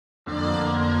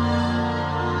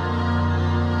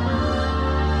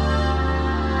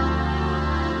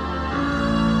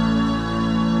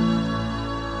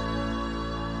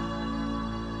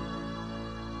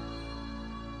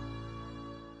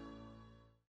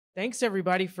Thanks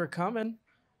everybody for coming.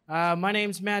 My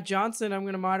name's Matt Johnson. I'm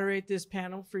going to moderate this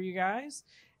panel for you guys.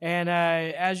 And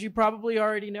as you probably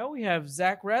already know, we have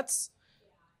Zac Retz,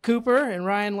 Cooper, and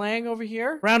Ryan Lang over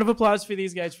here. Round of applause for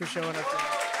these guys for showing up tonight.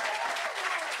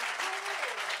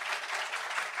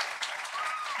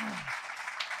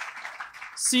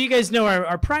 So you guys know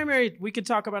our primary, we could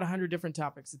talk about 100 different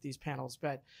topics at these panels,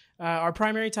 but our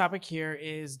primary topic here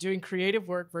is doing creative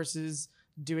work versus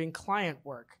doing client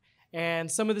work,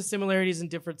 and some of the similarities and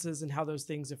differences and how those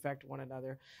things affect one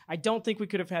another. I don't think we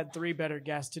could have had three better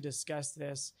guests to discuss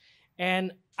this.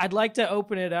 And I'd like to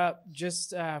open it up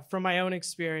just from my own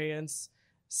experience,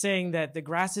 saying that the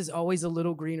grass is always a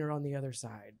little greener on the other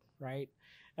side, right?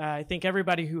 I think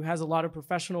everybody who has a lot of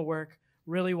professional work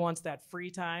really wants that free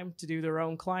time to do their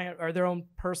own client or their own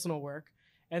personal work,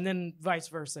 and then vice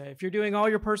versa. If you're doing all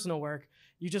your personal work,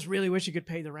 you just really wish you could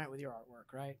pay the rent with your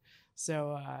artwork, right?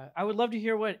 So I would love to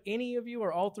hear what any of you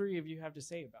or all three of you have to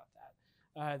say about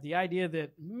that. The idea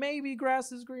that maybe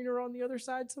grass is greener on the other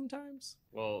side sometimes.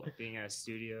 Well, being at a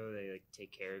studio, they like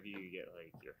take care of you. You get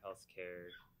like your health care,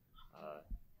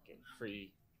 getting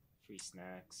free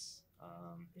snacks.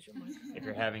 If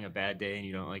you're having a bad day and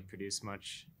you don't like produce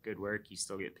much good work, you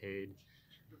still get paid.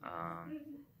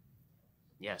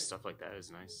 Yeah, stuff like that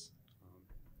is nice.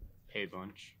 Paid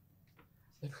lunch.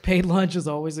 Paid lunch is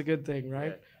always a good thing,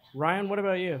 right? Yeah. Ryan, what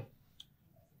about you?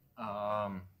 I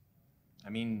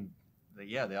mean,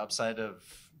 the upside of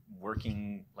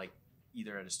working like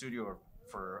either at a studio or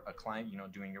for a client, you know,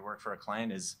 doing your work for a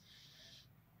client is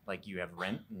like you have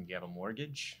rent and you have a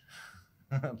mortgage.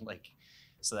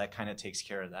 So that kind of takes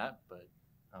care of that. But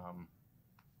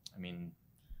I mean,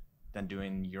 then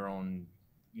doing your own,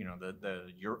 you know,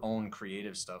 your own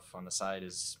creative stuff on the side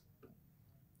is,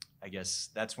 I guess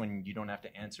that's when you don't have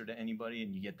to answer to anybody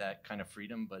and you get that kind of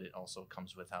freedom, but it also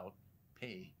comes without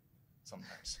pay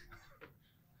sometimes.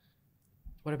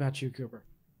 What about you, Cooper?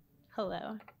 Hello.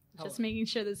 Hello. Just making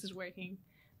sure this is working.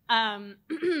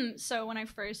 So when I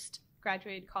first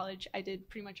graduated college, I did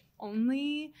pretty much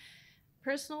only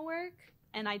personal work.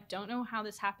 And I don't know how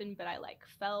this happened, but I like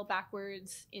fell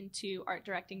backwards into art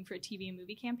directing for TV and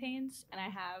movie campaigns. And I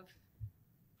have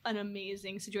an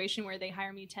amazing situation where they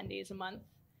hire me 10 days a month,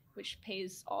 which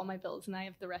pays all my bills, and I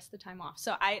have the rest of the time off.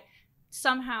 So I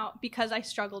somehow, because I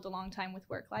struggled a long time with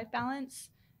work-life balance,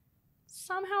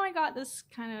 somehow I got this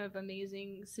kind of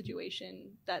amazing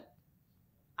situation that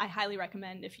I highly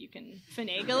recommend if you can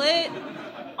finagle it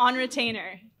on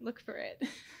retainer. Look for it.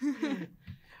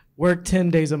 Work 10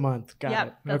 days a month. Got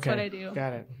it. That's what I do.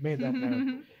 Got it. Made that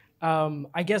note.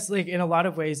 I guess like in a lot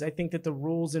of ways, I think that the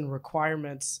rules and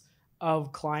requirements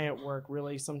of client work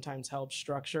really sometimes help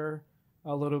structure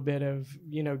a little bit of,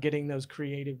 you know, getting those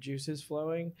creative juices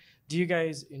flowing. Do you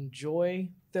guys enjoy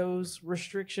those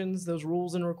restrictions, those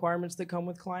rules and requirements that come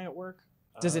with client work?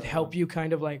 Does it help you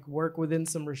kind of like work within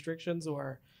some restrictions,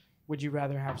 or would you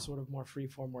rather have sort of more free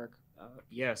form work?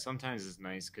 Yeah, sometimes it's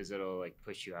nice because it'll like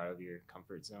push you out of your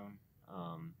comfort zone.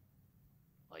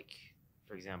 Like,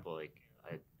 for example, like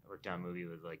I worked on a movie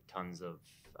with like tons of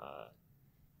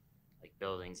like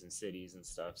buildings and cities and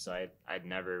stuff. So I'd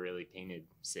never really painted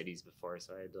cities before,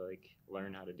 so I had to like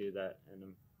learn how to do that, and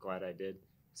I'm glad I did,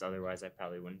 because otherwise I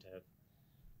probably wouldn't have.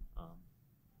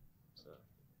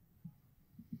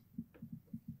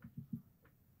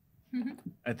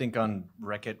 I think on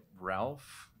Wreck-It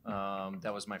Ralph,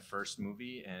 that was my first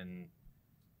movie, and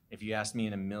if you asked me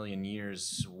in a million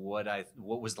years what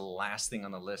was the last thing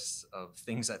on the list of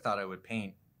things I thought I would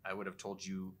paint, I would have told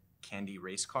you candy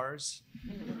race cars.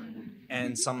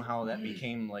 And somehow that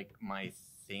became like my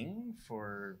thing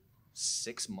for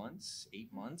 6 months,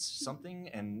 8 months, something,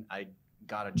 and I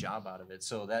got a job out of it.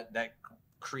 So that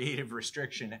creative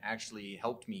restriction actually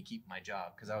helped me keep my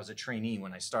job, because I was a trainee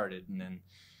when I started, and then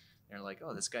they're like,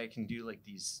 oh, this guy can do like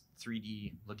these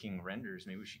 3D looking renders.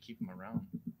 Maybe we should keep him around.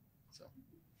 So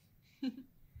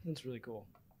that's really cool.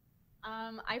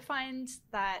 I find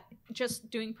that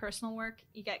just doing personal work,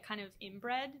 you get kind of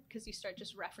inbred, because you start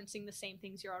just referencing the same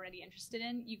things you're already interested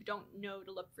in. You don't know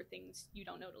to look for things you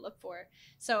don't know to look for.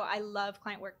 So I love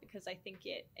client work because I think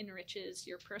it enriches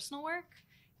your personal work.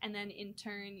 And then in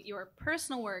turn, your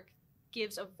personal work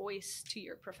gives a voice to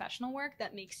your professional work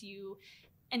that makes you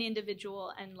an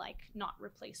individual and like not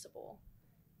replaceable.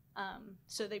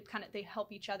 So they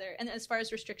help each other. And as far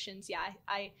as restrictions, yeah,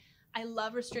 I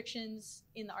love restrictions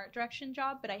in the art direction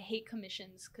job, but I hate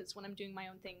commissions, because when I'm doing my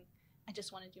own thing, I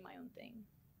just want to do my own thing.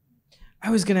 I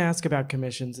was going to ask about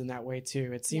commissions in that way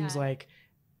too. It seems like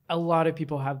a lot of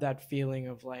people have that feeling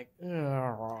of like,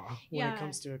 when it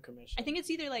comes to a commission. I think it's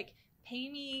either like pay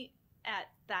me at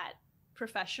that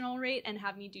professional rate and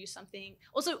have me do something.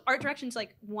 Also, art direction's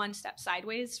like one step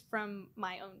sideways from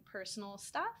my own personal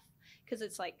stuff, because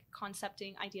it's like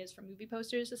concepting ideas for movie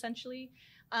posters essentially.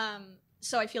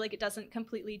 So I feel like it doesn't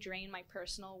completely drain my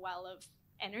personal well of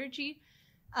energy.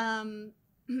 And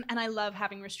I love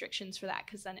having restrictions for that,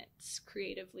 because then it's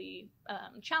creatively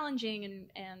challenging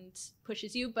and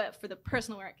pushes you. But for the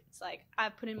personal work, it's like,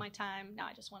 I've put in my time, now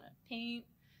I just want to paint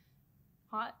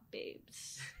hot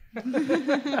babes.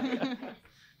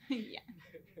 Yeah.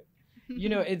 You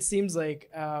know, it seems like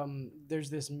there's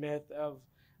this myth of,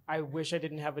 I wish I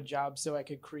didn't have a job so I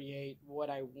could create what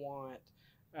I want.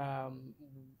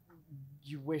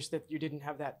 You wish that you didn't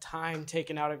have that time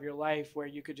taken out of your life where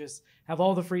you could just have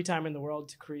all the free time in the world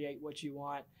to create what you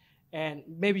want. And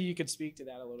maybe you could speak to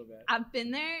that a little bit. I've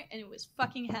been there and it was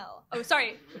fucking hell. Oh,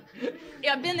 sorry.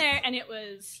 Yeah, I've been there and it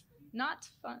was not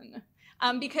fun.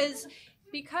 Because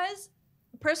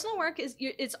personal work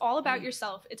it's all about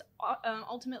yourself. It's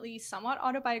ultimately somewhat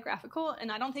autobiographical,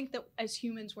 and I don't think that as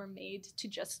humans we're made to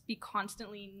just be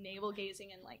constantly navel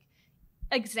gazing and like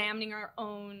examining our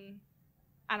own,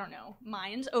 I don't know,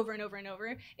 minds over and over and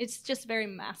over. It's just very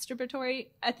masturbatory,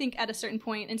 I think, at a certain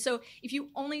point. And so if you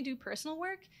only do personal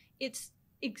work, it's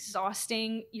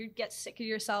exhausting. You get sick of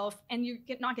yourself, and you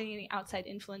not getting any outside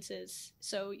influences,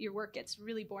 so your work gets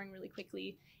really boring really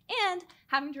quickly. And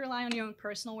having to rely on your own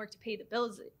personal work to pay the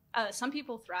bills, some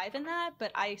people thrive in that,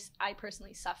 but I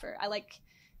personally suffer. I like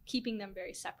keeping them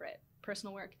very separate,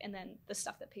 personal work and then the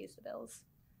stuff that pays the bills.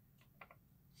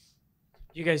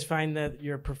 Do you guys find that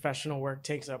your professional work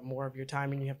takes up more of your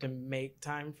time and you have to make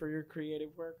time for your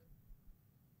creative work?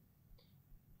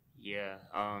 Yeah.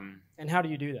 And how do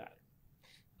you do that?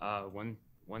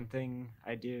 One thing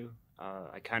I do,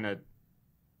 I kind of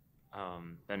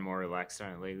been more relaxed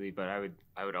on it lately, but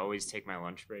I would always take my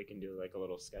lunch break and do like a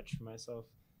little sketch for myself,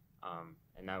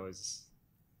 and that was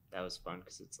fun,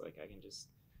 because it's like I can just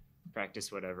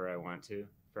practice whatever I want to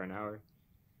for an hour,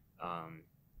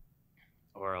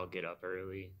 or I'll get up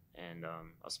early and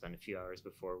I'll spend a few hours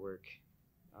before work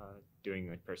doing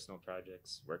like personal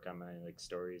projects, work on my like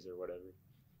stories or whatever.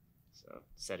 So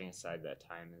setting aside that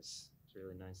time is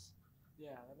really nice.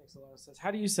 Yeah, that makes a lot of sense.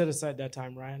 How do you set aside that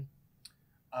time, Ryan?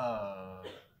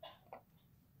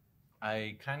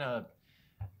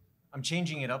 I'm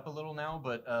changing it up a little now,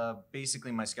 but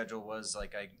basically my schedule was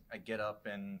like I get up,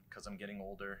 and because I'm getting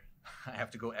older, I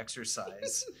have to go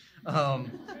exercise.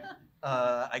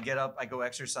 I get up, I go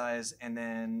exercise, and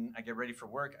then I get ready for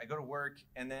work. I go to work,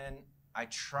 and then I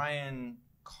try and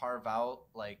carve out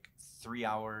like 3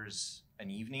 hours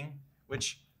an evening,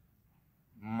 which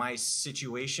my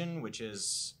situation, which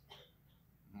is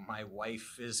my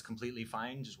wife is completely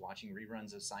fine just watching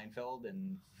reruns of Seinfeld,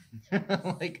 and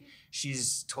like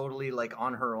she's totally like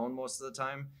on her own most of the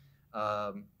time.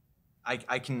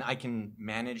 I can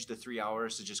manage the 3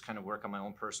 hours to just kind of work on my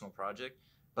own personal project.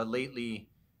 But lately,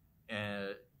 you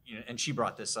know, and she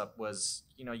brought this up, was,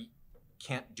 you know, you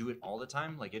can't do it all the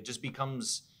time. Like it just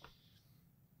becomes,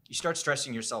 you start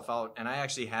stressing yourself out. And I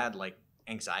actually had like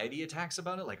anxiety attacks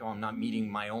about it, like, oh, I'm not meeting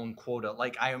my own quota,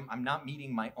 like I'm not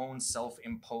meeting my own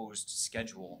self-imposed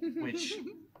schedule, which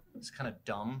is kind of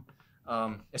dumb,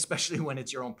 especially when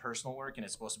it's your own personal work and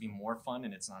it's supposed to be more fun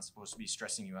and it's not supposed to be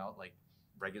stressing you out like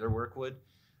regular work would.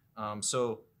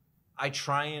 So I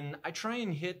try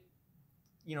and hit,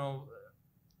 you know,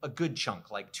 a good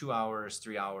chunk, like 2 hours,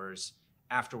 3 hours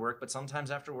after work. But sometimes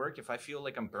after work, if I feel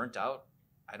like I'm burnt out,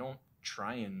 I don't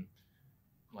try and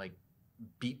like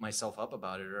beat myself up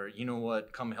about it, or, you know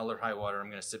what, come hell or high water, I'm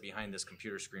going to sit behind this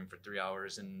computer screen for 3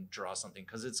 hours and draw something,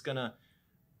 because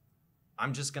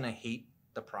I'm just going to hate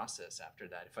the process after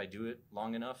that. If I do it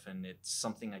long enough and it's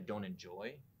something I don't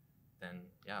enjoy, then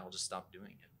yeah, I'll just stop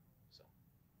doing it. So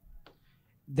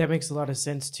that makes a lot of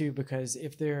sense too, because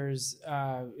if there's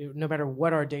no matter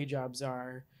what our day jobs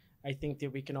are, I think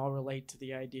that we can all relate to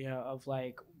the idea of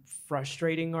like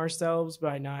frustrating ourselves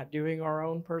by not doing our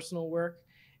own personal work,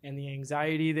 and the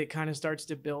anxiety that kind of starts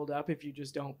to build up if you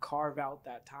just don't carve out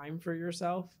that time for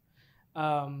yourself.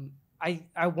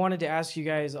 I wanted to ask you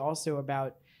guys also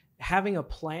about having a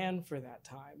plan for that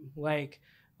time. Like,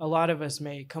 a lot of us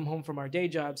may come home from our day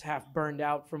jobs half burned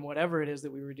out from whatever it is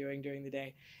that we were doing during the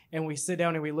day, and we sit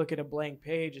down and we look at a blank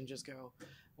page and just go,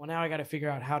 well, now I got to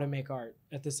figure out how to make art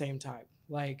at the same time.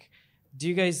 Like, do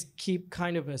you guys keep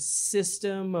kind of a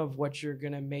system of what you're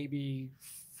going to maybe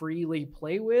freely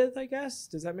play with, I guess?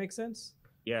 Does that make sense?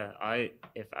 Yeah,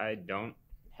 if I don't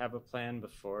have a plan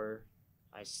before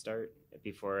I start,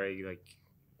 before I like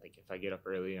if I get up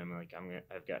early,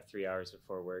 I've got 3 hours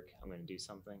before work, I'm gonna do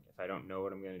something. If I don't know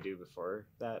what I'm gonna do before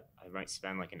that, I might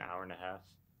spend like an hour and a half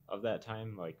of that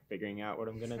time, like figuring out what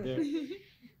I'm gonna do.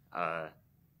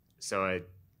 So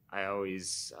I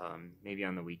always maybe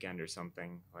on the weekend or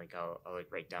something, like I'll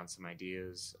like write down some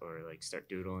ideas or like start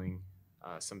doodling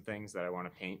some things that I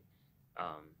want to paint.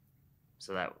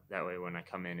 So that way when I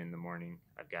come in the morning,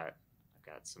 I've got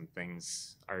some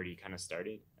things already kind of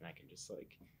started, and I can just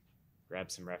like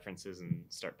grab some references and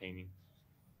start painting.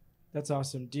 That's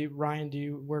awesome. Ryan, do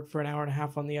you work for an hour and a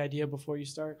half on the idea before you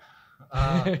start?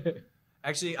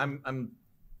 Actually, I'm.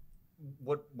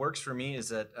 What works for me is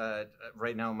that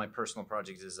right now my personal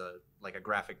project is like a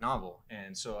graphic novel,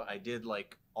 and so I did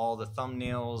like all the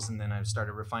thumbnails, and then I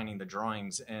started refining the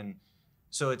drawings, and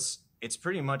so it's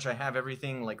pretty much I have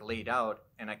everything like laid out,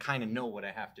 and I kind of know what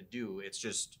I have to do. It's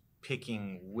just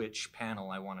picking which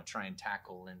panel I want to try and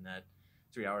tackle in that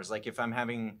 3 hours. Like if I'm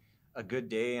having a good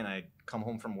day and I come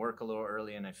home from work a little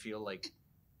early and I feel like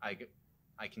I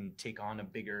can take on a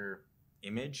bigger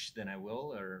image, then I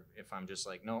will. Or if I'm just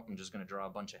like, no, I'm just going to draw a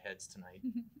bunch of heads tonight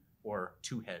or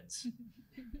 2 heads,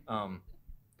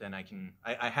 then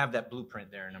I have that blueprint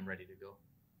there and I'm ready to go.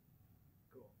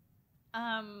 Cool.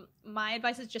 My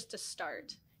advice is just to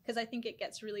start, because I think it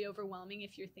gets really overwhelming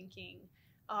if you're thinking,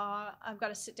 I've got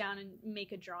to sit down and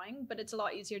make a drawing, but it's a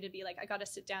lot easier to be like, I got to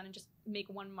sit down and just make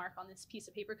one mark on this piece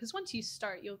of paper, because once you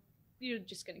start, you're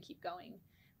just going to keep going.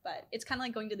 But it's kind of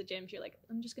like going to the gym. If you're like,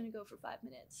 I'm just going to go for 5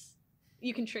 minutes,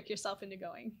 you can trick yourself into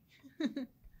going.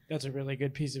 That's a really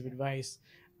good piece of advice.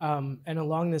 And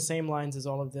along the same lines as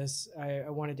all of this, I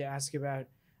wanted to ask about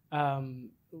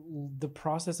the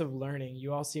process of learning.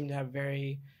 You all seem to have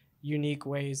very unique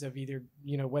ways of either,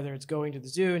 whether it's going to the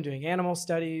zoo and doing animal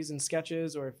studies and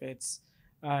sketches, or if it's,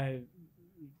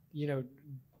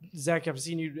 Zach, I've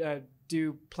seen you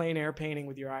do plein air painting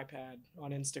with your iPad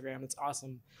on Instagram. It's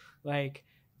awesome. Like,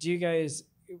 do you guys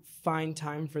find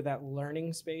time for that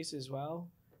learning space as well?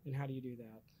 And how do you do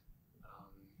that?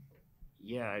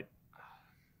 Yeah,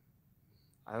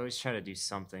 I always try to do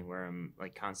something where I'm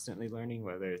like constantly learning,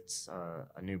 whether it's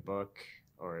a new book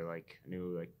or like a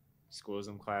new like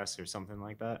schoolism class or something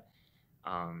like that.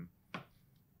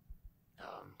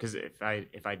 Because if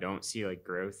I don't see like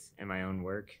growth in my own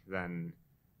work, then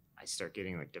I start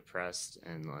getting like depressed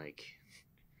and like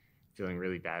feeling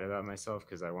really bad about myself,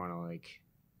 because I want to like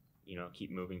keep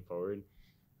moving forward.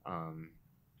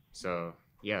 So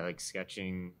yeah, like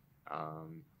sketching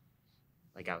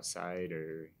like outside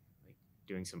or like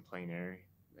doing some plein air,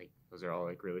 like those are all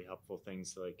like really helpful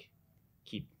things to like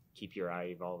keep your eye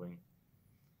evolving.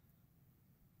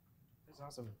 That's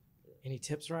awesome. Any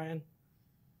tips, Ryan?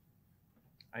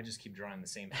 I just keep drawing the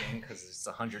same thing because it's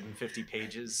 150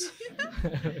 pages.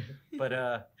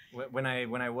 But when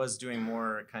I was doing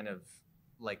more kind of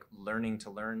like learning to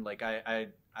learn, like I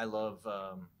love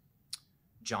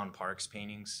John Park's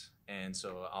paintings, and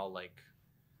so I'll like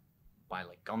buy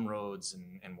like Gumroads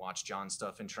and watch John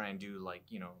stuff and try and do like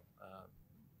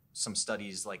some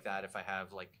studies like that if I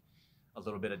have like a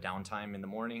little bit of downtime in the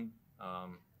morning.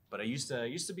 But I used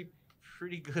to be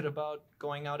pretty good about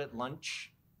going out at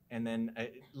lunch, and then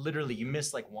literally you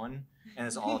miss like one and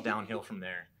it's all downhill from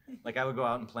there. Like I would go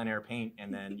out and plein air paint,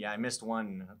 and then I missed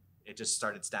one, it just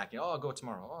started stacking. I'll go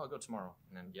tomorrow,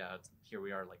 and then here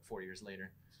we are like 4 years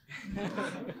later.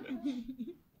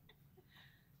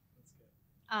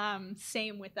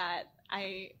 Same with that.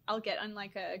 I'll get on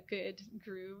like a good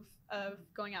groove of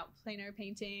going out plein air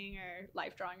painting or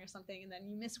life drawing or something, and then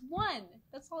you miss one.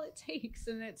 That's all it takes,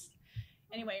 and it's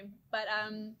anyway. But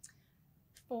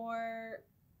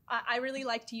I really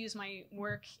like to use my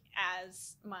work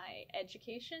as my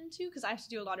education too, because I have to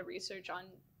do a lot of research on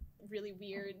really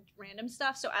weird random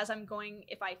stuff. So as I'm going,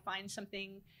 if I find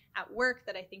something at work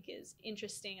that I think is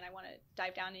interesting and I want to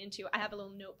dive down into, I have a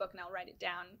little notebook and I'll write it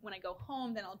down. When I go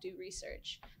home, then I'll do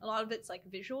research. A lot of it's like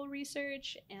visual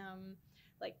research,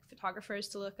 like photographers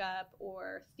to look up,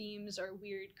 or themes or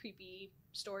weird creepy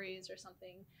stories or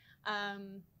something. I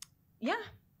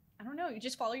don't know, you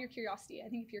just follow your curiosity. I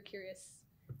think if you're curious,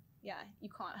 you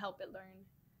can't help but learn.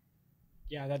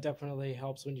 Yeah, that definitely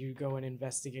helps when you go and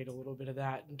investigate a little bit of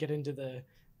that and get into the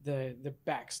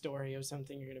backstory of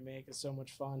something you're going to make. Is so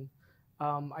much fun.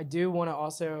 I do want to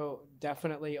also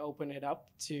definitely open it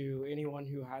up to anyone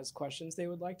who has questions they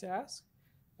would like to ask.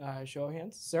 Show of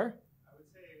hands. Sir? I would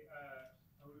say,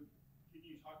 can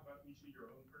you talk about each of your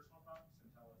own personal projects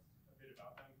and tell us a bit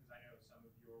about them? Because I know some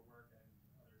of your work and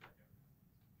others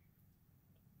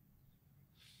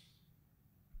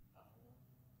I don't.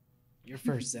 You're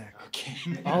first, Zach. Okay.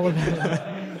 All of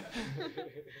it.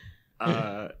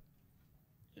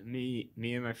 Me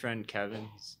and my friend Kevin,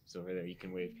 he's over there. You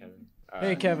can wave, Kevin.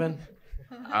 Hey, Kevin.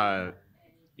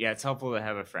 yeah, it's helpful to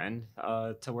have a friend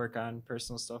to work on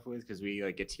personal stuff with, because we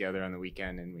like get together on the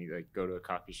weekend and we like go to a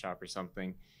coffee shop or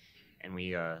something, and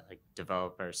we like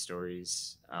develop our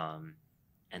stories,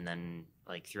 and then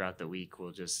like throughout the week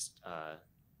we'll just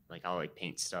like I'll like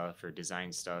paint stuff or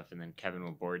design stuff, and then Kevin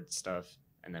will board stuff,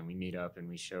 and then we meet up and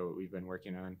we show what we've been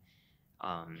working on.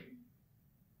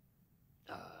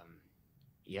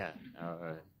 Yeah,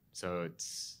 so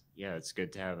it's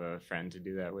good to have a friend to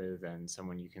do that with, and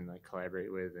someone you can like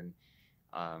collaborate with, and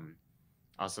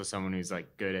also someone who's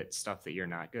like good at stuff that you're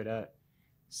not good at.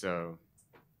 So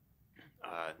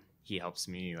he helps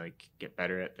me like get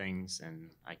better at things,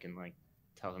 and I can like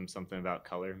tell him something about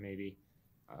color maybe,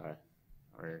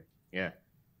 or yeah.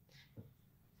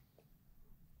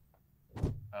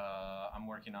 I'm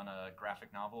working on a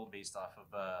graphic novel based off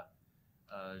of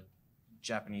a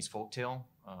Japanese folktale,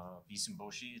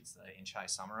 Visumboshi. It's the Inchai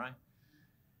Samurai.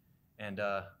 And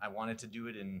I wanted to do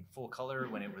it in full color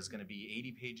when it was going to be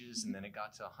 80 pages, and then it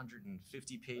got to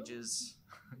 150 pages.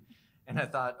 And I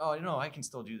thought, oh, you know, I can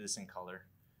still do this in color.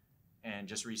 And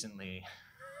just recently,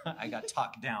 I got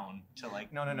talked down to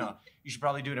like, no, you should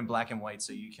probably do it in black and white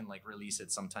so you can like release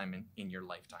it sometime in your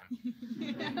lifetime.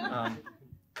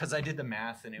 Because I did the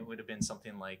math, and it would have been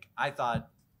something like, I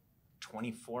thought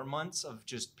 24 months of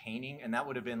just painting, and that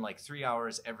would have been like 3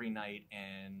 hours every night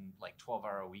and like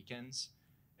 12-hour weekends.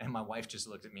 And my wife just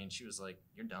looked at me and she was like,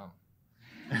 "You're dumb."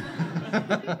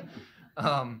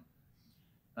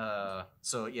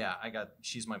 So yeah,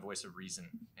 she's my voice of reason,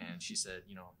 and she said,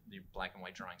 you know, the black and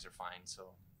white drawings are fine,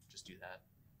 so just do that.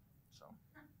 So.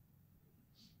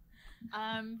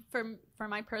 For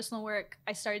my personal work,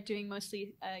 I started doing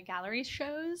mostly gallery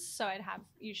shows. So I'd have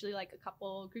usually like a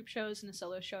couple group shows and a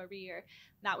solo show every year.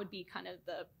 That would be kind of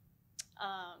the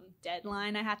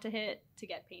deadline I had to hit to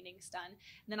get paintings done.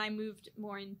 And then I moved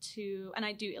more into, and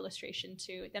I do illustration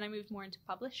too. Then I moved more into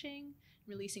publishing,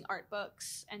 releasing art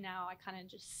books, and now I kind of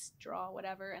just draw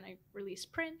whatever, and I release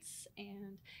prints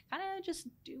and kind of just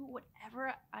do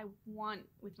whatever I want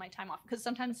with my time off. Because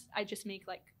sometimes I just make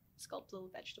like sculpt little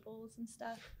vegetables and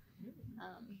stuff.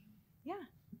 Yeah.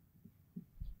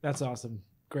 That's awesome.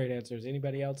 Great answers.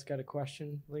 Anybody else got a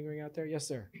question lingering out there? Yes,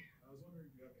 sir. I was wondering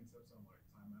if you have any tips on like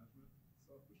time management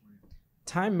stuff.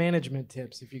 Time management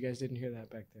tips, if you guys didn't hear that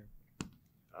back there.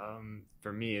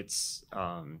 For me, it's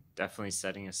definitely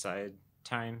setting aside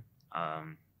time.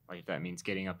 Like if that means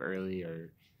getting up early,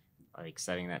 or like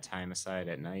setting that time aside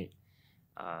at night.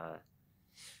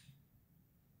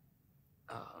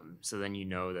 So then you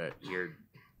know that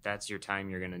that's your time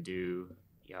you're gonna do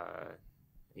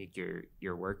like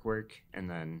your work, and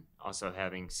then also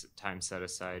having time set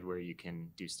aside where you can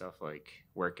do stuff like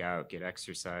work out, get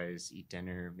exercise, eat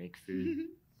dinner, make food,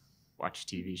 watch a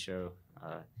TV show,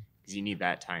 because you need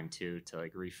that time too to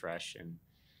like refresh and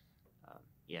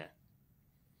yeah.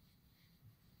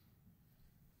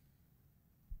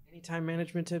 Any time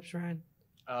management tips, Ryan?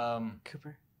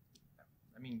 Cooper?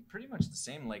 I mean, pretty much the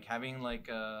same. Like having like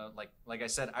I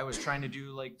said, I was trying to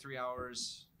do like 3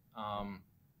 hours,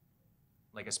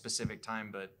 like a specific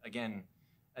time. But again,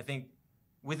 I think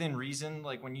within reason,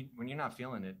 like when you're not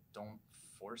feeling it, don't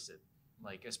force it.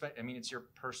 Like, I mean, it's your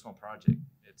personal project.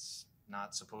 It's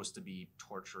not supposed to be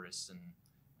torturous, and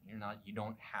you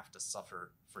don't have to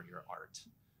suffer for your art,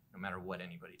 no matter what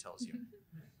anybody tells you.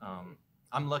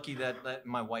 I'm lucky that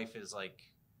my wife is like,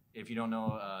 if you don't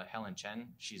know Helen Chen,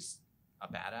 she's a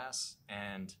badass,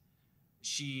 and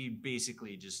she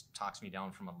basically just talks me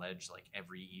down from a ledge like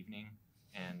every evening,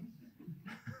 and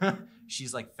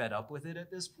she's like fed up with it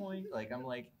at this point. Like, I'm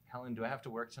like, Helen, do I have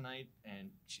to work tonight? And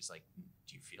she's like,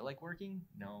 do you feel like working?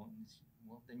 No.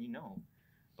 Well, then you know.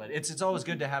 But it's always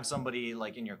good to have somebody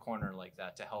like in your corner like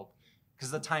that to help, because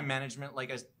the time management,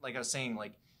 like I was saying,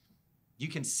 like you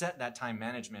can set that time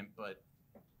management, but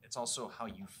it's also how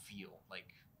you feel.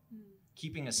 Like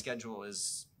keeping a schedule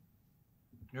is,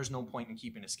 there's no point in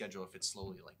keeping a schedule if it's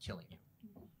slowly like killing you.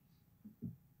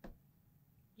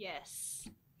 Yes.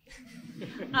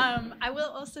 I will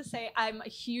also say I'm a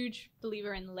huge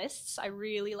believer in lists. I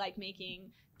really like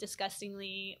making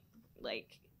disgustingly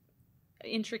like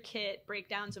intricate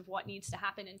breakdowns of what needs to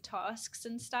happen in tasks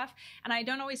and stuff, and I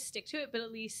don't always stick to it, but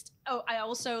at least I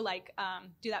also like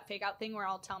do that fake out thing where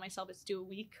I'll tell myself it's due a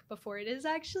week before it is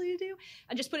actually due.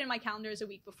 I just put it in my calendar as a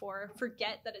week before,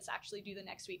 forget that it's actually due the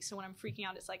next week, so when I'm freaking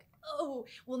out it's like, oh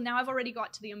well, now I've already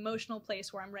got to the emotional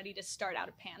place where I'm ready to start out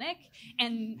of panic,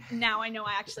 and now I know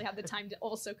I actually have the time to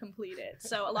also complete it.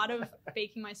 So a lot of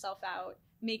faking myself out,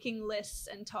 making lists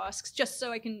and tasks just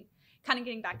so I can kind of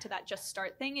getting back to that just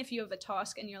start thing. If you have a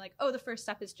task and you're like, oh, the first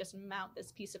step is just mount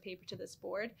this piece of paper to this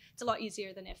board, it's a lot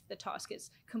easier than if the task is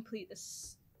complete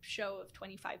this show of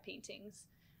 25 paintings.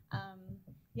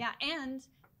 Yeah, and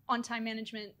on time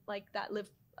management, like that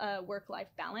work-life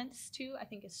balance too, I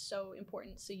think is so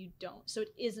important. So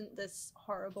it isn't this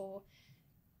horrible,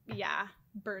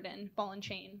 burden, ball and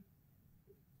chain.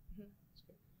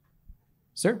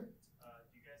 Sir?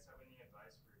 Do you guys have any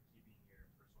advice for keeping your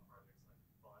personal projects like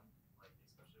fun, like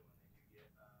especially when they do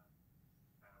get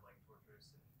kind of like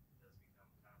torturous and it does become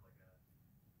kind of like a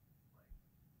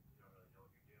you don't really know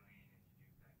what you're doing and you do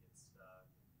kind of get stuck,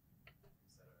 etc.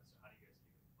 So how do you guys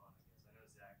keep it fun? I guess I know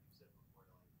Zach, you said before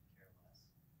to like care less.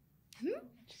 Any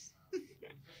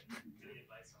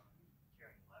advice on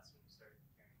caring less when you start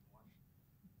caring more?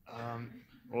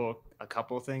 Well, a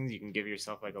couple things. You can give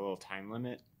yourself like a little time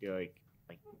limit. Be like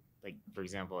for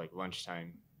example, like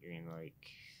lunchtime. You're gonna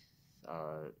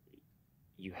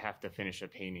you have to finish a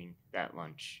painting at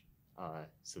lunch.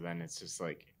 So then it's just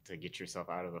like to get yourself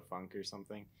out of a funk or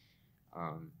something.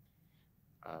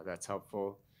 That's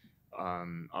helpful.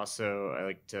 Also, I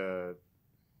like to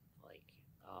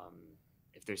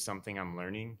if there's something I'm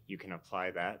learning, you can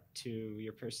apply that to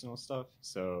your personal stuff.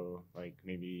 So like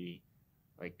maybe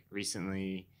like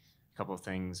recently a couple of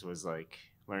things was like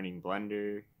learning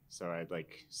Blender. So I'd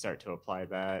like start to apply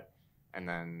that, and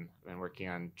then I've been working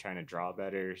on trying to draw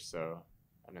better. So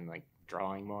I've been like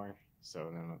drawing more.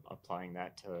 So then applying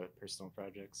that to personal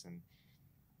projects, and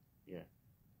yeah.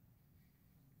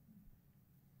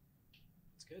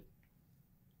 That's good.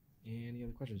 Any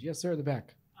other questions? Yes, sir, in the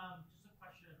back. Just a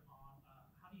question on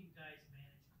how do you guys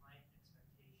manage client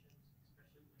expectations,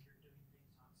 especially when you're doing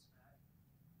things on spec?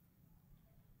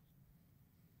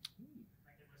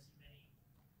 I can receive many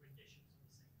renditions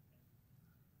of the same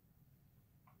thing.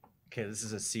 Okay, this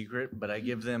is a secret, but I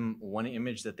give them one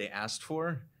image that they asked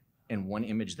for and one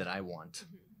image that I want.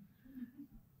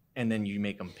 And then you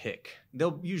make them pick.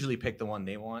 They'll usually pick the one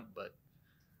they want, but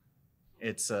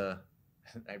it's I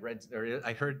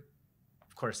heard,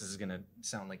 of course this is gonna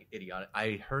sound like idiotic.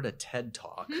 I heard a TED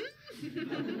talk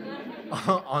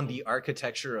on the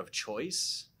architecture of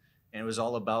choice, and it was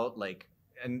all about like,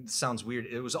 and it sounds weird,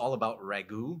 it was all about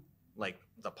ragu, like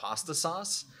the pasta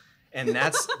sauce. And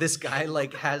that's this guy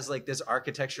like has like this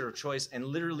architecture of choice, and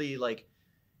literally like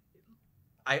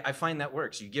I find that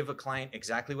works. You give a client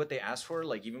exactly what they asked for.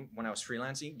 Like even when I was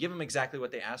freelancing, give them exactly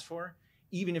what they asked for,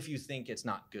 even if you think it's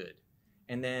not good.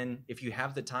 And then if you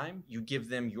have the time, you give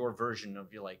them your version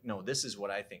of, you're like, no, this is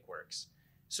what I think works.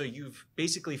 So you've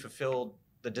basically fulfilled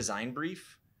the design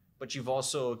brief, but you've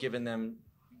also given them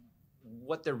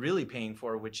what they're really paying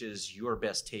for, which is your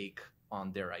best take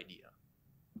on their idea.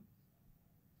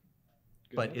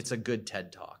 Good But answer. it's a good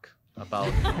TED talk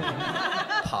about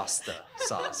pasta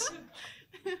sauce.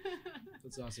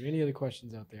 That's awesome. Any other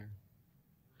questions out there?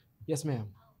 Yes, ma'am.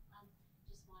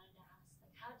 Just wanted to ask,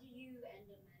 like, how do you end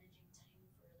up managing time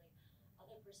for like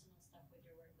other personal stuff with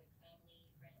your work, like family,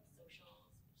 friends, socials,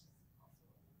 which is also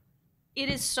important?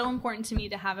 It is so important to me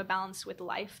to have a balance with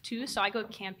life too. So I go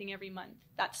camping every month.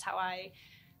 That's how I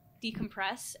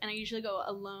decompress, and I usually go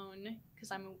alone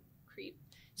because I'm a creep.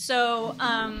 So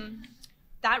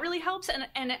that really helps,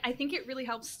 and I think it really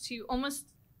helps to almost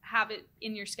have it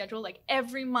in your schedule, like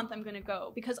every month I'm going to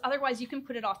go, because otherwise you can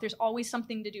put it off. There's always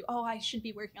something to do. Oh, I should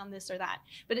be working on this or that.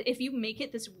 But if you make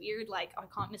it this weird, like, I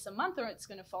can't miss a month or it's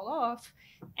going to fall off,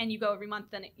 and you go every month,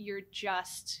 then you're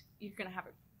just going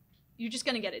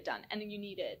to get it done, and you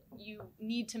need it. You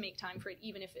need to make time for it,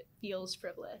 even if it feels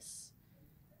frivolous.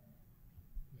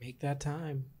 Make that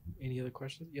time. Any other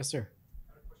questions? Yes, sir.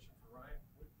 I have a question for Ryan.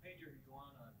 What page are you on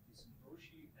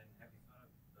Izumoshi, and have you thought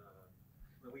of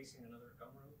releasing another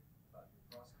Gumroad about your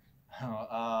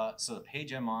process? So the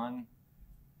page I'm on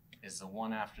is the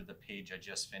one after the page I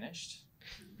just finished.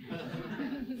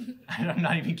 I'm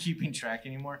not even keeping track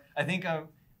anymore. I think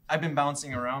I've been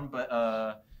bouncing around,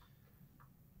 but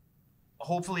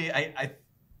hopefully I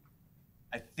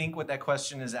think what that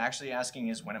question is actually asking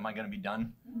is, when am I going to be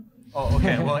done? Oh,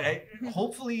 okay. Well,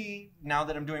 hopefully now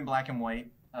that I'm doing black and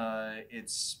white,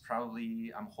 it's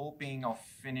probably, I'm hoping I'll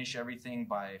finish everything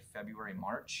by February,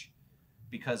 March,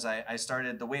 because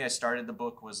the way I started the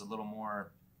book was a little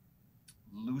more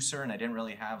looser, and I didn't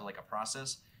really have like a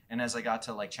process. And as I got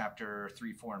to like chapter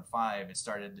 3, 4, and 5,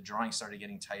 the drawing started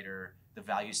getting tighter, the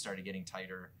values started getting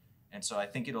tighter. And so I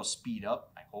think it'll speed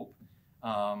up, I hope,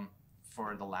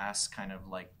 for the last kind of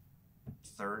like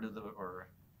third of or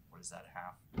what is that,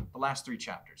 half? The last 3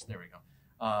 chapters, there we go.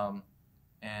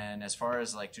 And as far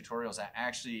as like tutorials, I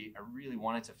really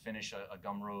wanted to finish a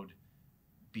Gumroad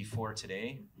before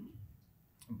today,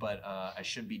 but I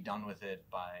should be done with it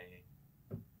by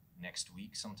next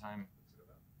week sometime.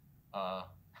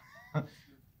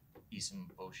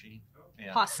 Isamboshi.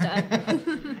 Yeah. Pasta.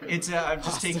 It's I'm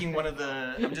just taking one of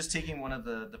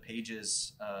the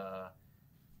pages, a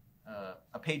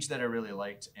page that I really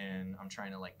liked, and I'm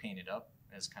trying to like paint it up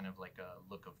as kind of like a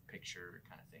look of picture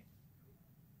kind of thing.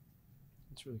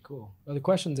 That's really cool. Other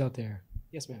questions out there?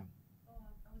 Yes, ma'am. I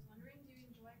was wondering, do you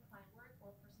enjoy client work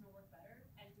or personal work better?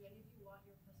 And do any of you want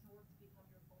your personal work to become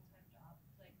your full-time job?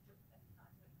 Like, not doing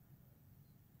client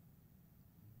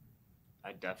work?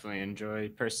 I definitely enjoy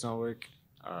personal work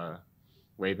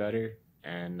way better.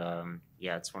 And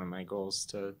yeah, it's one of my goals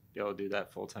to be able to do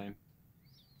that full time.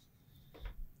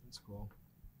 That's cool.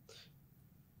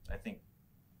 I think.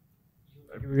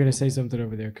 You were gonna say something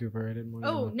over there, Cooper. I didn't want to.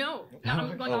 Oh no,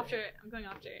 I'm going after it. I'm going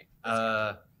after it.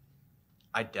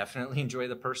 I definitely enjoy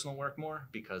the personal work more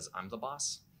because I'm the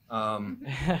boss. But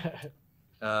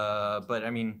I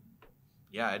mean,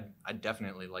 yeah, I'd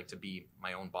definitely like to be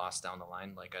my own boss down the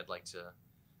line. Like I'd like to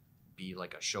be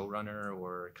like a showrunner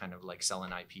or kind of like sell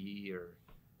an IP or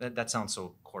that sounds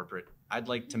so corporate. I'd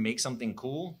like to make something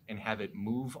cool and have it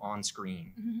move on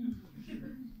screen.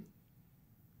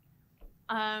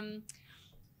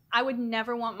 I would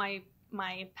never want my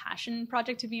passion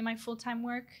project to be my full-time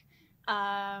work.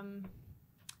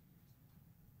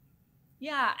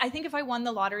 Yeah, I think if I won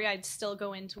the lottery, I'd still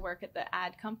go into work at the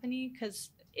ad company because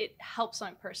it helps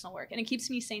my personal work and it keeps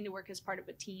me sane to work as part of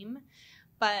a team.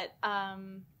 But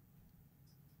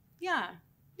yeah.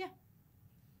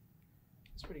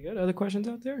 That's pretty good. Other questions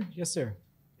out there? Yes, sir.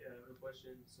 Yeah, I have a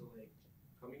question. So, like,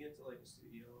 coming into like a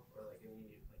studio or like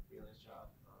any like freelance job,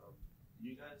 do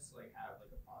you guys like have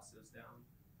like a process down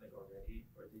like already,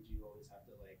 or did you always have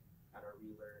to like kind of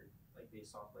relearn like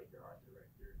based off like your art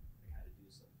director like how to do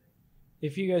something?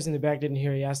 If you guys in the back didn't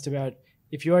hear, he asked about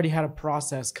if you already had a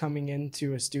process coming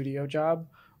into a studio job,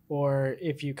 or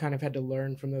if you kind of had to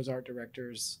learn from those art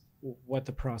directors what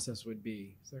the process would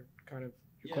be. Is that kind of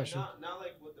your question? Not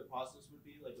like what the process would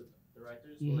be like with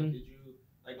directors, but like did you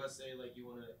like let's say like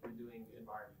you're doing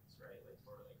environments, right? Like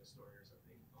for like a story or something.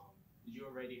 Did you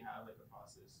already have like a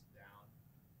process down,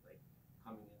 like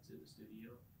coming into the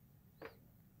studio,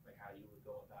 like how you would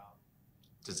go about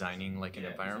Designing like an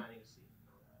environment. designing a scene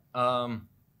and all that?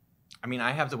 I mean,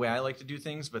 I have the way I like to do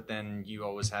things, but then you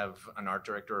always have an art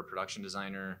director or a production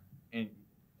designer, and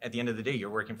at the end of the day, you're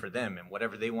working for them and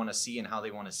whatever they want to see and how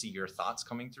they want to see your thoughts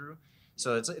coming through.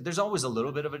 So there's always a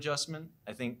little bit of adjustment.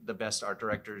 I think the best art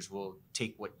directors will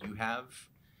take what you have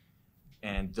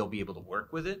and they'll be able to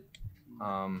work with it.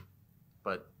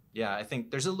 But yeah, I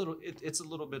think there's it's a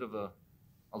little bit of a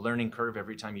learning curve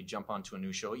every time you jump onto a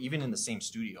new show, even in the same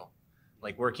studio.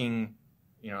 Like working,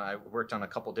 I worked on a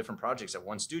couple different projects at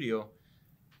one studio,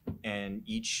 and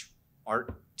each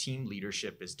art team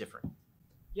leadership is different.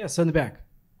 Yes, in the back.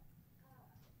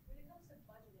 When it comes to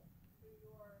budgeting between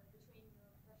your professional work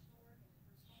and personal work,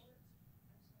 I'm sorry, you guys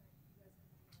have any like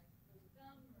rules of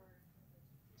thumb or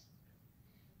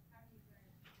how do you guys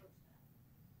approach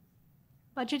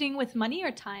that? Budgeting with money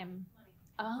or time?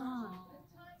 Oh.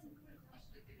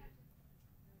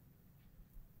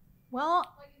 Well,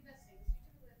 Like investing, so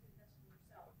you typically have to invest in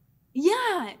yourself.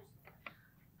 yeah.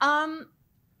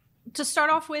 To start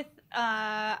off with,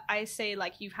 I say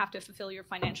like you have to fulfill your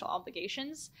financial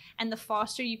obligations, and the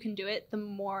faster you can do it, the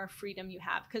more freedom you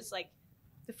have. Because like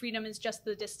the freedom is just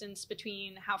the distance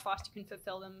between how fast you can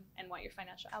fulfill them and what your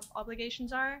financial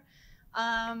obligations are,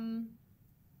 and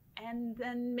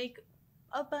then make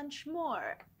a bunch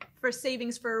more for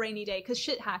savings for a rainy day. Because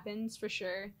shit happens for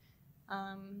sure.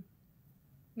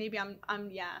 Maybe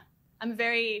I'm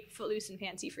very footloose and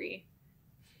fancy free.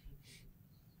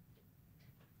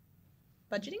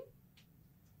 Budgeting?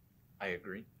 I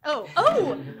agree. Oh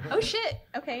shit.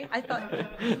 Okay, I thought.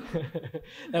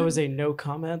 That was a no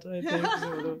comment, I think.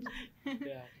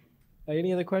 Yeah.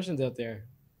 Any other questions out there?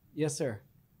 Yes, sir.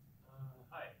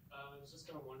 Hi. I was just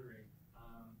kind of wondering,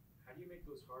 how do you make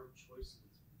those hard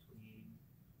choices between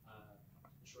the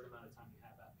short amount of time you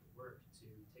have after work to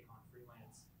take on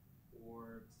freelance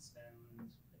or to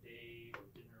spend a day or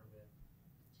dinner with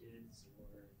kids or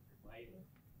your wife?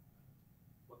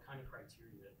 What kind of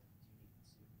criteria do you need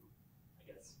to, I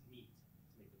guess, meet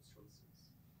to make those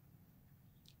choices?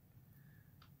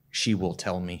 She will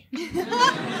tell me.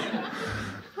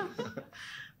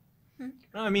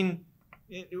 No, I mean,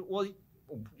 well,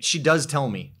 she does tell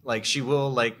me. Like, she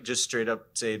will, like, just straight up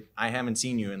say, I haven't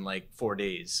seen you in, like, 4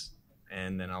 days.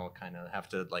 And then I'll kind of have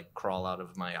to, like, crawl out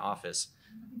of my office.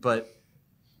 But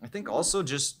I think also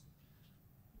just,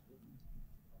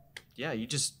 yeah, you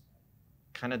just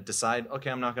kind of decide, okay,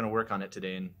 I'm not going to work on it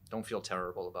today, and don't feel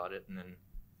terrible about it, and then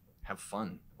have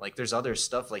fun. Like, there's other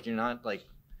stuff, like, you're not, like,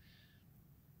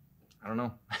 I don't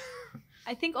know.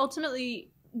 I think ultimately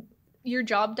your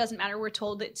job doesn't matter. We're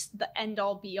told it's the end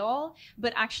all be all,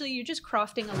 but actually you're just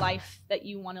crafting a life that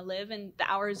you want to live, and the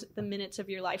hours, the minutes of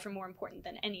your life are more important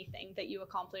than anything that you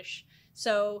accomplish.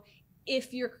 So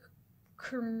if your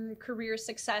career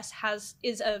success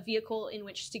is a vehicle in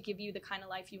which to give you the kind of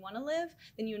life you want to live,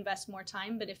 then you invest more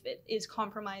time. But if it is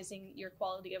compromising your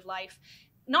quality of life,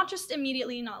 not just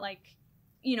immediately, not like,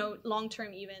 you know, long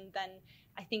term even, then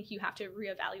I think you have to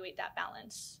reevaluate that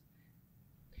balance.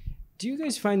 Do you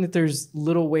guys find that there's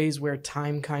little ways where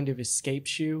time kind of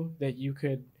escapes you, that you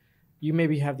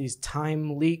maybe have these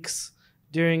time leaks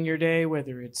during your day,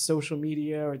 whether it's social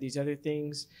media or these other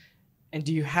things? And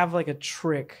do you have like a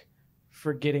trick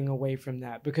for getting away from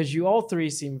that? Because you all three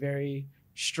seem very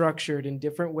structured in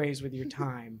different ways with your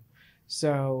time.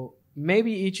 So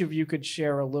maybe each of you could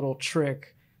share a little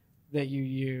trick that you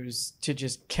use to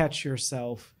just catch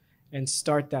yourself and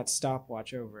start that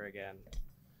stopwatch over again.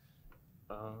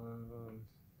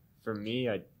 For me,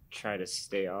 I try to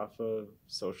stay off of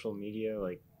social media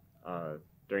like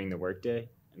during the workday,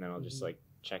 and then I'll just like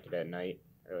check it at night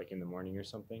or like in the morning or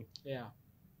something. Yeah.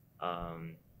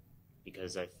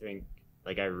 Because I think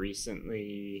like I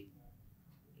recently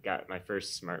got my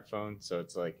first smartphone, so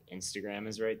it's like Instagram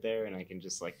is right there, and I can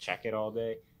just like check it all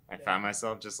day. I found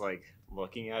myself just like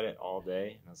looking at it all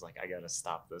day, and I was like, I gotta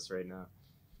stop this right now.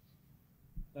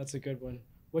 That's a good one.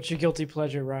 What's your guilty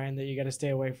pleasure, Ryan, that you got to stay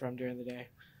away from during the day?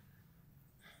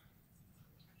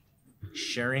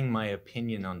 Sharing my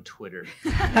opinion on Twitter.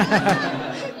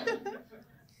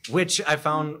 Which I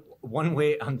found one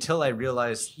way until I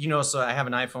realized, you know, so I have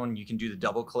an iPhone, you can do the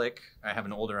double click. I have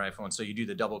an older iPhone, so you do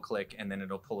the double click and then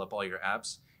it'll pull up all your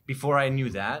apps. Before I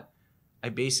knew that, I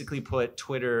basically put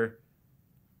Twitter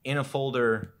in a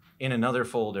folder, in another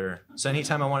folder. So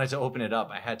anytime I wanted to open it up,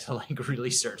 I had to like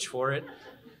really search for it.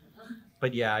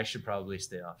 But yeah, I should probably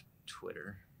stay off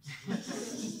Twitter.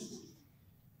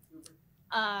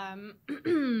 Yeah,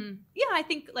 I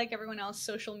think like everyone else,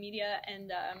 social media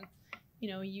and you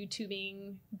know,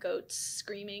 YouTubing goats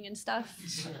screaming and stuff.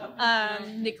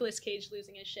 Nicolas Cage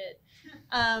losing his shit.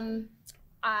 When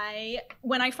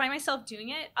I find myself doing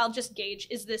it, I'll just gauge,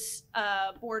 is this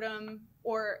boredom,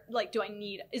 or like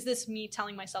is this me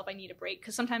telling myself I need a break?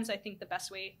 Because sometimes I think the best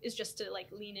way is just to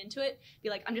like lean into it, be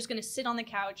like, I'm just gonna sit on the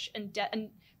couch and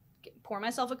pour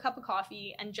myself a cup of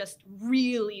coffee and just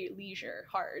really leisure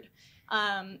hard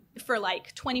for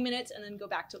like 20 minutes and then go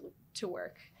back to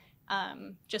work.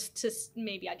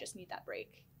 Maybe I just need that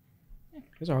break.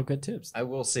 Those are all good tips. I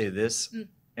will say this,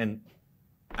 and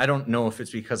I don't know if it's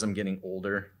because I'm getting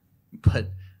older, but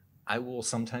I will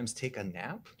sometimes take a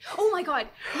nap. Oh my God.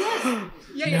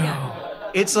 Yes.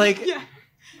 Yeah. It's like,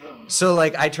 so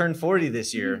like I turned 40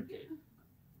 this year,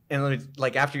 and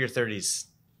like after your 30s,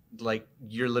 like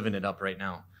you're living it up right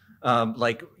now.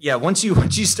 Once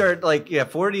you start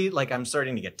 40, like I'm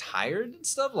starting to get tired and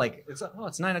stuff. Like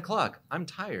it's 9 o'clock. I'm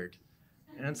tired.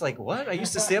 And it's like, what? I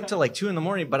used to stay up till like 2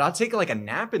 a.m, but I'll take like a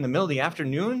nap in the middle of the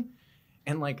afternoon,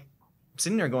 and like I'm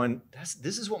sitting there going,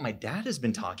 this is what my dad has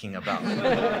been talking about.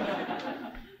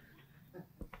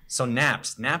 So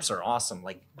naps are awesome.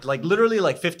 Like literally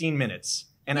like 15 minutes.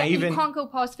 And you can't go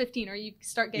past 15 or you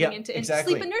start getting into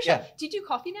sleep inertia. Yeah. Do you do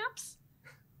coffee naps?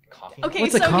 Coffee. Okay,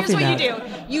 so here's what you do.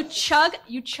 You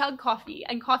chug coffee,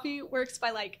 and coffee works by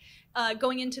like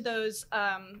going into those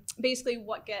basically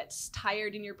what gets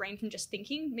tired in your brain from just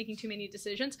thinking, making too many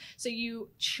decisions. So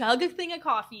you chug a thing of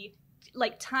coffee,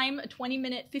 like time a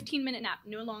 20-minute, 15-minute nap,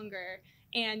 no longer,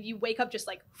 and you wake up just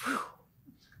like, whew,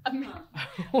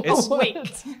 it's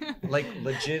waked. Like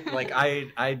legit, like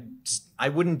I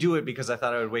wouldn't do it because I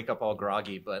thought I would wake up all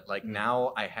groggy, but like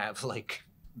now I have like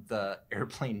the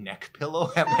airplane neck pillow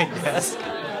at my desk.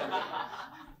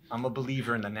 I'm a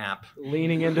believer in the nap.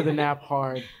 Leaning into the nap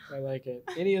hard. I like it.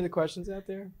 Any other questions out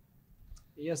there?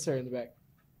 Yes, sir, in the back.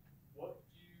 What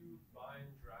do you find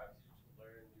drives you to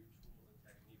learn new tools and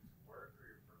techniques for work or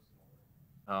your personal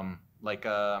life?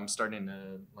 I'm starting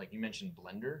to, like you mentioned,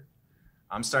 Blender.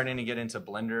 I'm starting to get into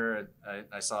Blender.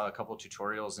 I saw a couple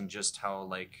tutorials and just how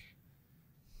like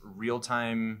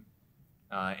real-time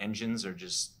engines are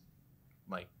just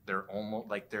like they're almost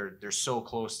like they're so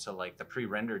close to like the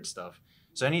pre-rendered stuff.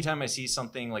 So anytime I see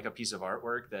something like a piece of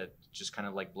artwork that just kind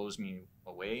of like blows me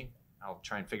away, I'll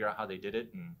try and figure out how they did it.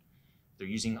 And if they're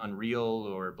using Unreal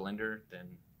or Blender, then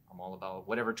I'm all about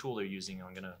whatever tool they're using.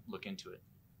 I'm gonna look into it.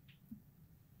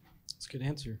 That's a good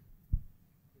answer.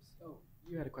 Oh,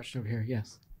 you had a question over here.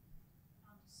 Yes.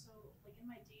 So, like in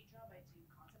my day job, I do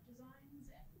concept designs and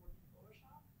work in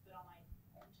Photoshop, but on my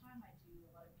own time, I do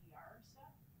a lot of VR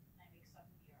stuff, and I make stuff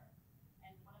in VR.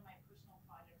 And one of my personal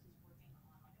projects is working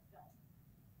on like a film.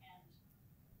 And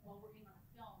while working on a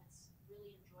film, it's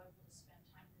really enjoyable to spend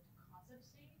time at the concept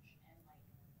stage and like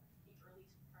the early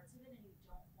parts of it, and you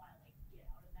don't want to like get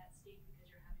out of that stage because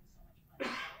you're having so much fun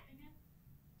developing it.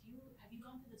 Have you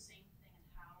gone through the same thing, and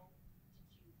how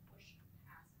did you push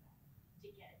past that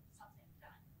to get something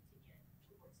done, to get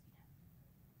towards the end?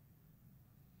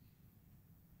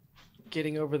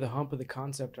 Getting over the hump of the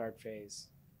concept art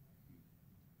phase.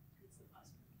 It's the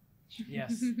best part.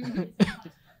 Yes.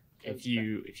 If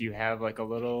you have like a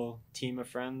little team of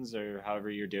friends or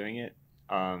however you're doing it,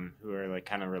 who are like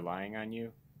kind of relying on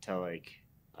you to like,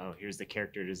 oh, here's the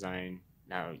character design.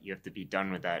 Now you have to be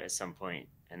done with that at some point,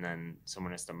 and then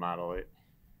someone has to model it.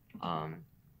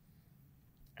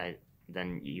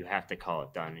 Then you have to call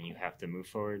it done, and you have to move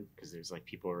forward because there's like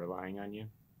people relying on you.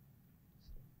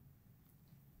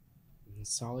 A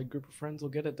solid group of friends will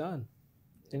get it done.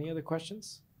 Any other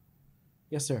questions?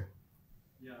 Yes, sir.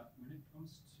 Yeah, when it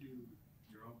comes to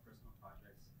your own personal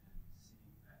projects and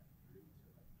seeing that through to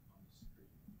like on the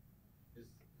screen, has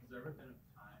there ever been a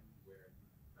time where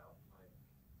you felt like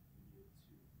you needed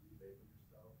to relabel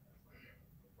yourself as like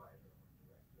a writer or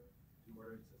director in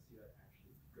order to see that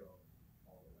actually go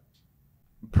all the way?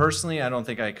 Personally, I don't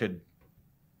think I could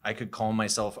call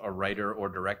myself a writer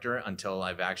or director until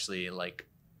I've actually like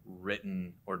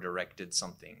written or directed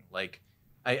something. Like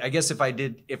I guess if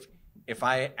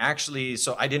I actually,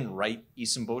 so I didn't write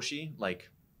Isamboshi, like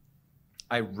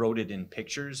I wrote it in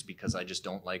pictures because I just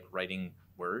don't like writing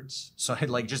words. So I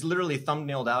like just literally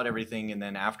thumbnailed out everything, and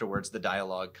then afterwards the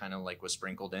dialogue kind of like was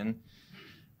sprinkled in.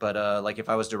 But like if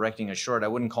I was directing a short, I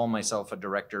wouldn't call myself a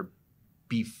director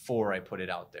before I put it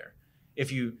out there.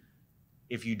 If you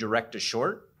direct a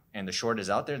short and the short is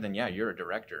out there, then yeah, you're a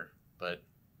director. But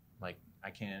like I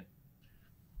can't.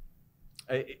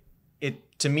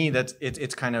 To me,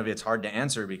 it's kind of, it's hard to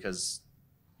answer because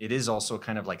it is also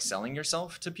kind of like selling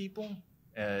yourself to people,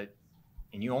 and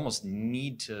you almost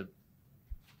need to,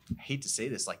 I hate to say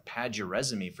this, like pad your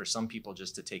resume for some people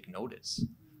just to take notice.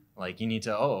 Like you need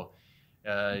to,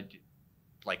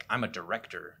 like I'm a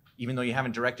director, even though you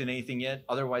haven't directed anything yet.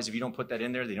 Otherwise, if you don't put that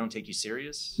in there, they don't take you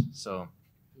serious. So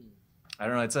I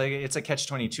don't know. It's a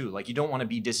catch-22. Like you don't want to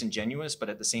be disingenuous, but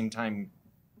at the same time,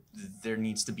 there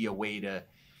needs to be a way to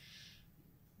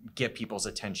get people's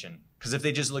attention. Because if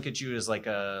they just look at you as like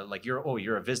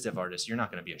you're a viz dev artist, you're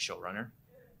not going to be a showrunner.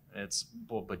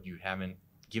 But you haven't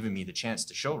given me the chance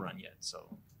to showrun yet.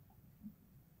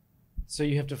 So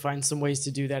you have to find some ways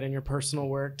to do that in your personal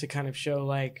work to kind of show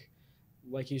like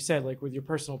you said, like with your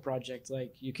personal project,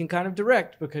 like you can kind of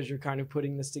direct because you're kind of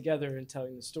putting this together and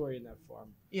telling the story in that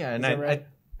form. Yeah, and I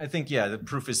think the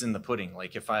proof is in the pudding.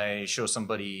 Like if I show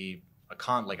somebody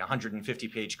like a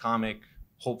 150-page comic,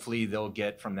 hopefully they'll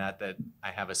get from that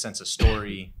I have a sense of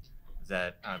story,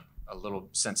 that a little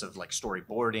sense of like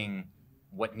storyboarding,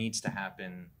 what needs to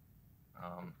happen,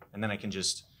 and then I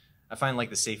find like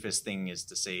the safest thing is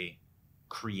to say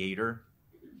creator,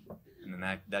 and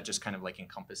then that just kind of like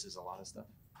encompasses a lot of stuff.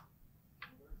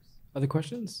 Other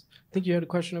questions? I think you had a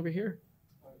question over here.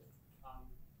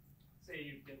 Say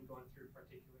you've been going through a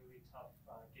particularly tough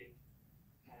gig,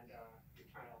 and you're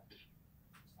trying to,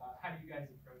 how do you guys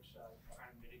approach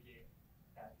trying to mitigate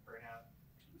that burnout,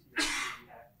 PTSD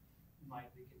that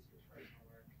might leak into your personal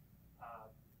work,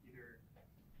 either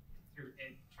through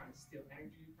trying to steal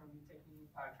energy from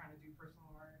trying to do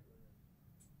personal art?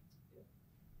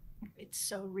 It's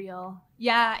so real.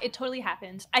 Yeah, it totally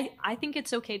happens. I think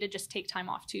it's okay to just take time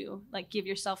off too. Like give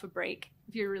yourself a break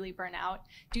if you're really burnt out.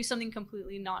 Do something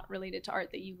completely not related to art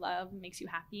that you love, makes you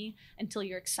happy, until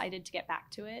you're excited to get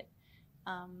back to it.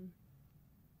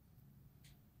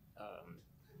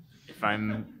 If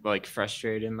I'm like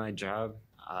frustrated in my job,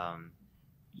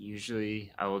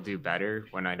 usually I will do better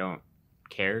when I don't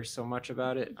care so much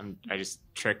about it. I just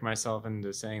trick myself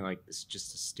into saying like, this is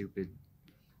just a stupid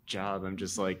job. I'm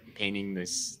just like painting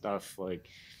this stuff, like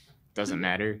doesn't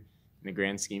matter in the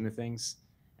grand scheme of things.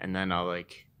 And then I'll I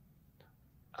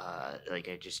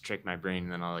just trick my brain,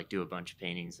 and then I'll like do a bunch of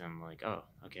paintings, and I'm like, oh,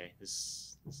 okay,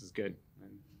 this is good,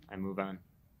 and I move on.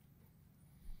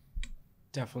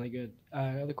 Definitely good.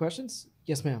 Other questions?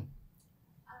 Yes, ma'am.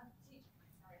 Do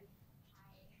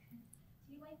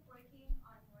you like working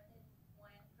on more than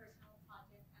one personal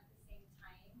project at the same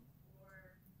time,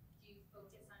 or do you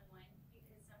focus on one?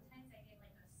 Because sometimes I get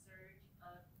like a surge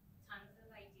of tons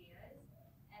of ideas,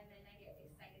 and then I get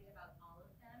excited about all of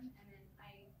them, and then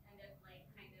I end up like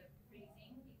kind of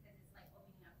freezing because it's like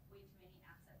opening up way too many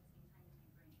apps at the same time in my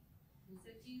brain.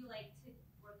 So do you like to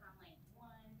work on like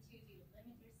one, two? Do you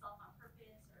limit yourself on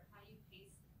purpose, or how do you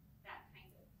pace that kind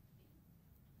of thing?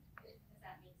 Does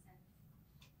that make sense?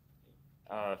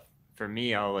 for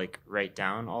me, I'll like write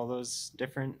down all those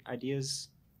different ideas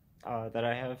that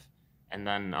I have, and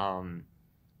then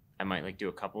I might like do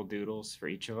a couple doodles for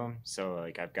each of them. So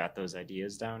like I've got those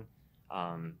ideas down,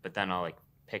 but then I'll like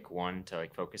pick one to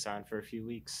like focus on for a few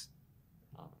weeks,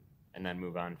 and then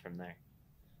move on from there.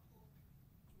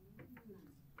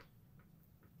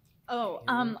 Oh,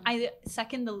 I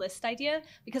second the list idea,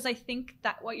 because I think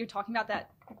that what you're talking about, that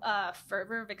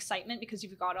fervor of excitement because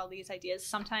you've got all these ideas,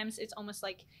 sometimes it's almost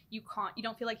like you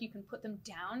don't feel like you can put them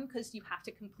down because you have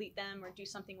to complete them or do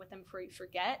something with them before you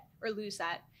forget or lose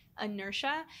that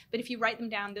inertia. But if you write them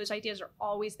down, those ideas are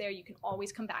always there. You can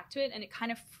always come back to it, and it kind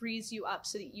of frees you up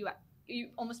so that you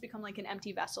almost become like an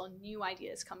empty vessel, and new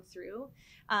ideas come through,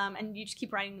 and you just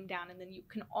keep writing them down, and then you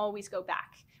can always go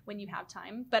back when you have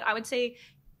time. But I would say,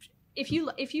 if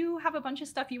you have a bunch of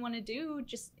stuff you want to do,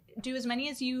 just do as many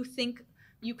as you think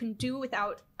you can do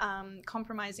without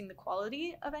compromising the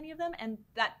quality of any of them, and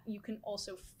that you can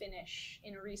also finish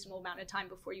in a reasonable amount of time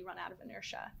before you run out of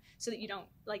inertia, so that you don't,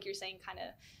 like you're saying, kind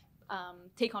of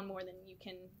take on more than you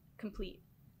can complete.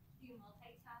 Do you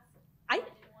multitask?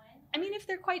 I mean, if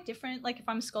they're quite different, like if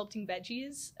I'm sculpting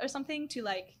veggies or something to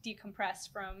like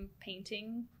decompress from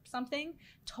painting something,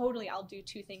 totally I'll do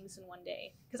two things in one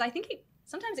day. Because I think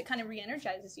sometimes it kind of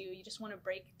re-energizes you. You just want to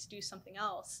break to do something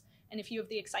else. And if you have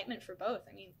the excitement for both,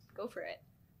 I mean, go for it.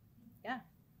 Yeah.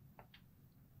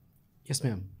 Yes,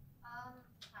 ma'am.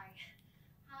 Hi.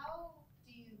 How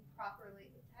do you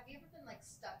properly, have you ever been like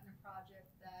stuck in a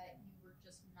project that you were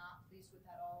just not pleased with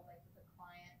at all, like with a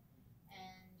client,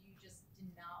 and you just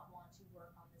did not want to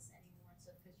work on this anymore and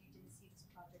stuff because you didn't see this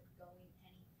project going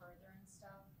any further and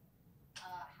stuff?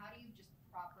 How do you just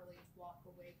properly walk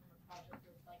away from a project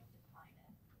or like decline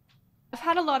it? I've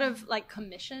had a lot of like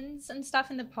commissions and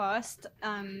stuff in the past,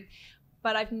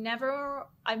 but I've never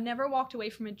walked away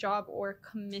from a job or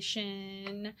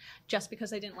commission just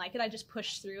because I didn't like it. I just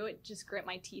pushed through it, just grit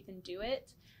my teeth and do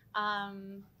it.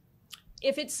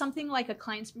 If it's something like a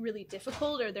client's really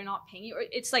difficult or they're not paying you, or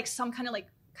it's like some kind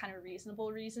of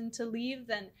reasonable reason to leave,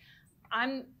 then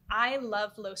I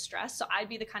love low stress, so I'd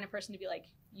be the kind of person to be like,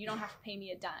 you don't have to pay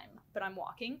me a dime, but I'm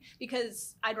walking,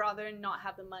 because I'd rather not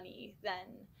have the money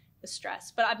than the stress.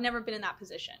 But I've never been in that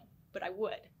position, but I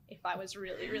would if I was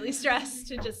really, really stressed,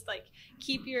 to just like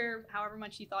keep your however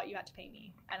much you thought you had to pay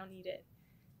me. I don't need it.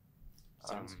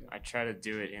 I try to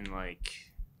do it in like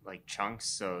chunks,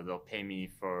 so they'll pay me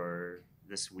for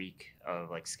this week of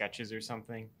like sketches or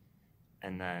something,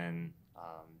 and then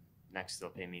next they'll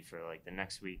pay me for like the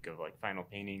next week of like final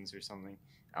paintings or something.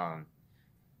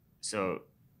 So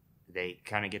they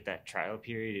kind of get that trial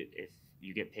period. If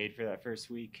you get paid for that first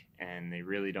week and they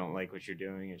really don't like what you're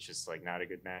doing, it's just like not a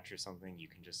good match or something, you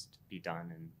can just be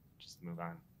done and just move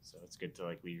on. So it's good to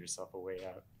like leave yourself a way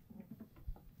out.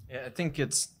 Yeah, I think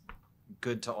it's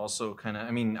good to also kind of,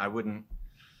 I mean, I wouldn't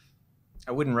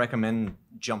recommend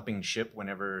jumping ship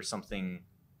whenever something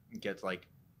gets like,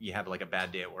 you have like a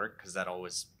bad day at work, because that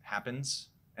always happens.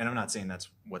 And I'm not saying that's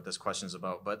what this question is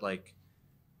about, but like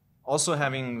also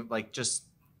having like just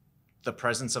the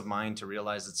presence of mind to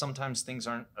realize that sometimes things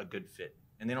aren't a good fit,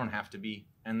 and they don't have to be.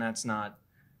 And that's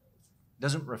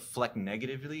doesn't reflect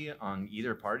negatively on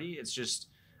either party. It's just,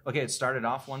 okay, it started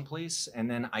off one place and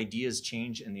then ideas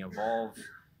change and they evolve.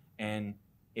 And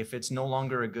if it's no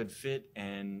longer a good fit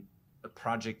and the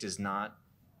project is not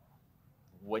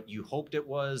what you hoped it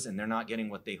was, and they're not getting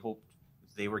what they hoped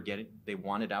they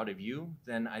wanted out of you,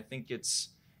 then I think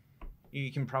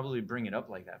you can probably bring it up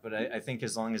like that. But I think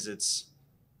as long as it's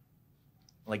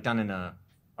like done in a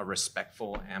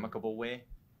respectful, amicable way,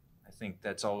 I think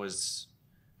that's always,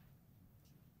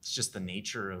 it's just the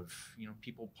nature of,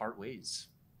 people part ways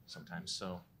sometimes.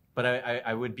 So, but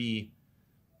I would be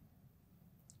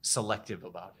selective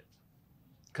about it,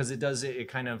 because it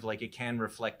kind of like, it can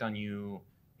reflect on you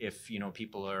if,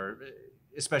 people are,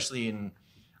 especially in,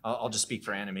 I'll just speak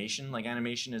for animation. Like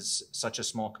animation is such a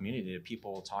small community that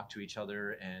people talk to each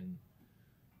other, and,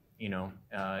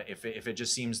 if it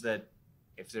just seems that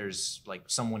if there's like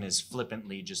someone is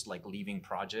flippantly just like leaving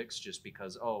projects just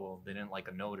because, oh, well, they didn't like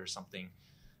a note or something,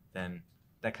 then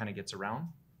that kind of gets around.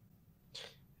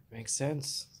 Makes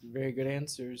sense. Very good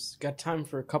answers. Got time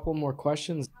for a couple more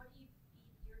questions. How do you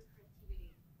feed your creativity?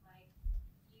 Like,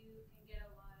 you can get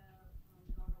a lot of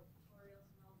tutorials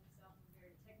and all this stuff, and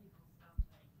very technical stuff,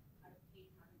 like how to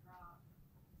paint, how to draw.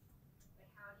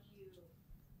 But how do you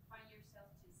find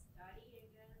yourself to study, I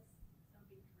guess,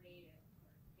 something creative or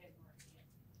get more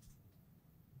ideas?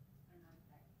 I don't know if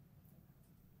that.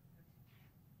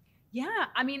 Yeah,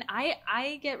 I mean,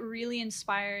 I get really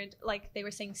inspired, like they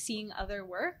were saying, seeing other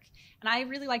work, and I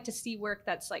really like to see work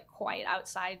that's like quite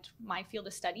outside my field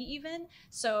of study even.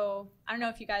 So I don't know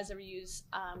if you guys ever use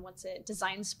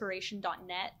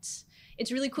designspiration.net.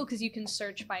 It's really cool because you can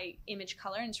search by image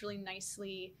color, and it's really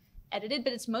nicely edited,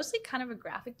 but it's mostly kind of a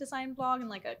graphic design blog and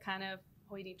like a kind of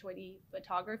hoity-toity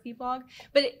photography blog.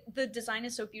 But the design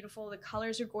is so beautiful, the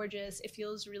colors are gorgeous, it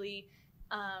feels really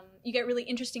you get really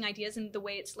interesting ideas, and the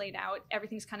way it's laid out,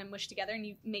 everything's kind of mushed together and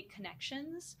you make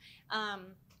connections.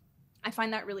 I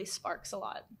find that really sparks a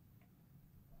lot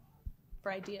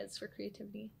for ideas, for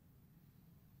creativity.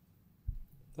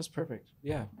 That's perfect.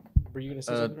 Yeah. Were you going to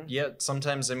say something? Yeah,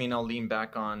 sometimes, I mean, I'll lean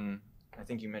back on, I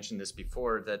think you mentioned this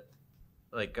before, that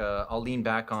like I'll lean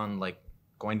back on like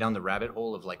going down the rabbit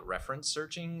hole of like reference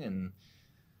searching, and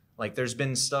like there's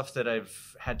been stuff that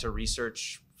I've had to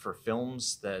research for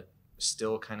films that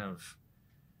still kind of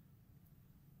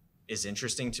is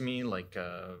interesting to me, like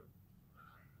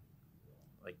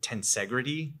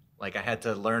tensegrity. Like I had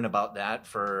to learn about that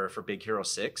for Big Hero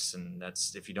 6, and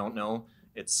that's, if you don't know,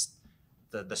 it's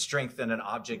the strength that an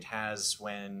object has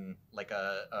when like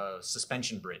a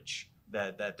suspension bridge,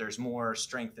 that there's more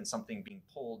strength in something being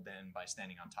pulled than by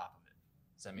standing on top of it.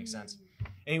 Does that make sense?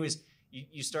 Anyways,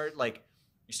 you start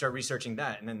researching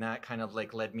that, and then that kind of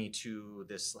like led me to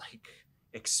this like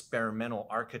experimental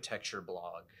architecture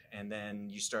blog, and then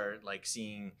you start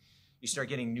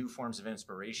getting new forms of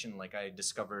inspiration. Like I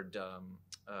discovered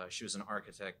she was an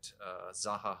architect,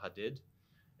 Zaha Hadid,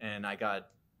 and I got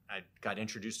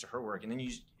introduced to her work, and then you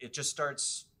start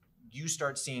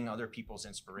seeing other people's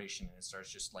inspiration, and it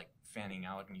starts just like fanning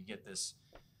out, and you get this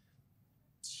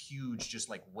huge just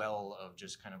like well of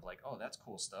just kind of like, oh, that's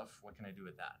cool stuff, what can I do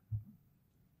with that?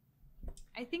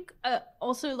 I think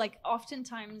also like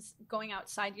oftentimes going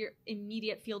outside your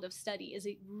immediate field of study is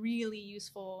a really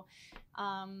useful,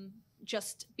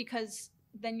 just because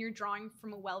then you're drawing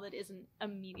from a well that isn't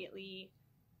immediately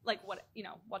like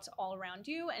what's all around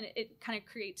you, and it kind of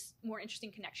creates more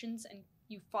interesting connections, and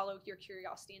you follow your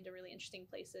curiosity into really interesting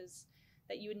places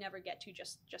that you would never get to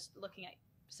just looking at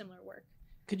similar work.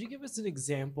 Could you give us an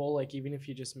example, like even if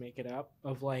you just make it up,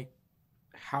 of like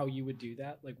how you would do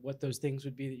that, like what those things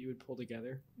would be that you would pull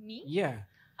together? Me? Yeah.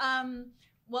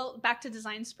 Well, back to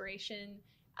design inspiration.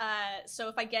 So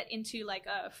if I get into like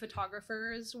a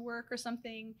photographer's work or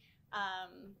something,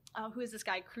 who is this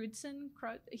guy, Crudson?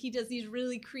 He does these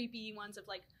really creepy ones of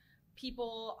like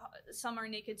people, some are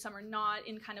naked, some are not,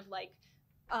 in kind of like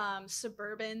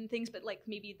suburban things, but like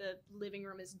maybe the living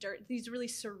room is dirt. These really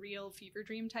surreal fever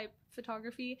dream type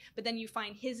photography. But then you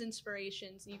find his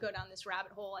inspirations and you go down this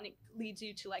rabbit hole, and it leads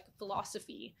you to like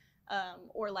philosophy,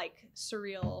 or like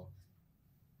surreal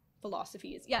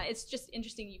philosophies. Yeah, it's just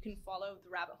interesting. You can follow the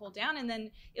rabbit hole down, and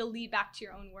then it'll lead back to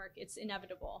your own work. It's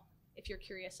inevitable if you're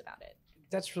curious about it.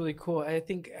 That's really cool. I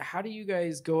think, how do you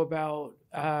guys go about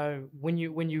when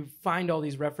you find all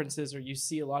these references, or you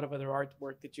see a lot of other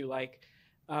artwork that you like?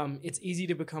 It's easy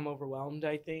to become overwhelmed,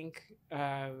 I think.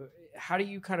 How do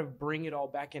you kind of bring it all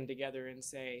back in together and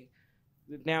say,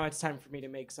 now it's time for me to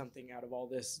make something out of all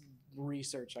this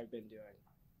research I've been doing?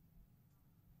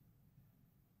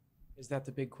 Is that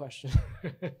the big question?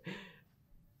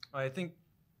 I think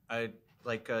I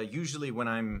like usually when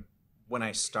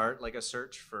I start like a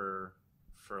search for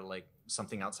like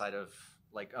something outside of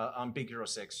like on Big Hero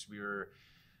 6, we were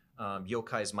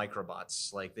Yokai's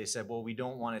microbots. Like they said, well, we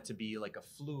don't want it to be like a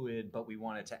fluid, but we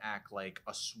want it to act like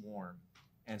a swarm.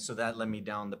 And so that led me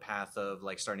down the path of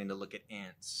like starting to look at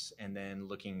ants, and then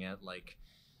looking at like,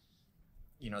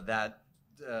 that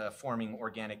forming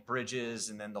organic bridges.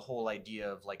 And then the whole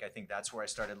idea of like, I think that's where I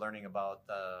started learning about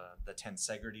the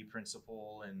tensegrity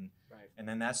principle. And right. And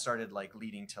then that started like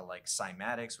leading to like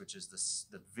cymatics, which is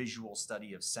the visual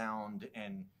study of sound.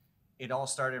 And it all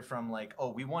started from like,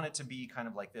 oh, we want it to be kind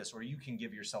of like this, or you can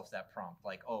give yourself that prompt.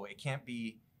 Like, oh, it can't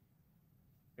be,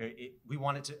 I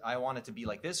want it to be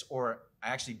like this, or I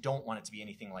actually don't want it to be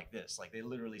anything like this. Like they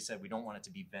literally said, we don't want it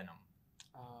to be Venom.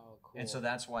 Oh, cool. And so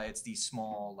that's why it's these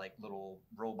small, like little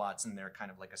robots, and they're kind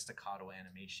of like a staccato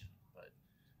animation. But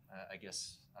I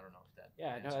guess, I don't know if that.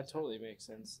 Yeah, no, that totally makes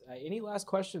sense. Any last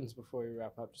questions before we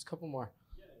wrap up? Just a couple more.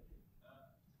 Yeah,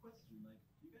 question, like,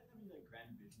 do you guys have any like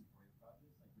grand vision for your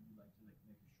projects? Like, would you like to like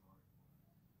make a short?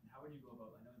 And how would you go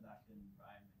about? I know Zach and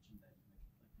Brian mentioned that you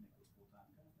like to make those full time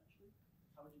kind of essentially.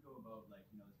 How would you go about like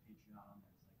this Patreon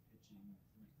that's like pitching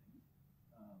similar things?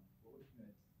 What would you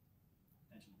guys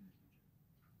potentially do in the future?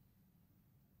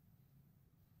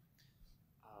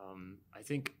 I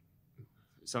think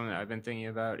something that I've been thinking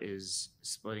about is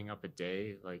splitting up a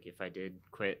day. Like if I did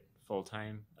quit full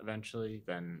time eventually,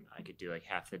 then I could do like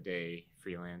half the day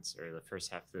freelance or the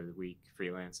first half of the week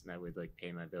freelance, and that would like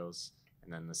pay my bills.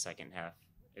 And then the second half,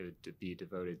 it would be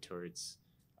devoted towards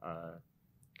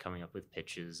coming up with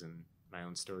pitches and my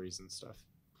own stories and stuff.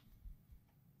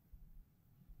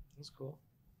 That's cool.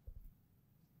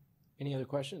 Any other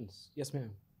questions? Yes,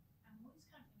 ma'am. I'm always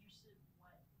kind of interested in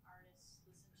what artists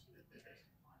listen to in terms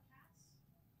of podcasts. So,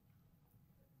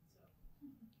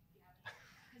 do you have any?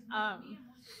 Because me, I'm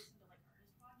mostly listening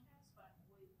to like artist podcasts, but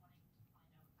I'm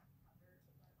always wanting to find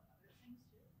out other things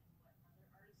too, and what other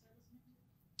artists are listening to.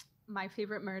 My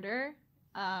favorite murder.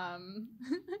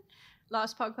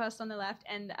 Lost podcast on the left,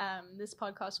 and This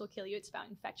Podcast Will Kill You. It's about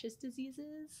infectious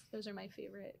diseases. Those are my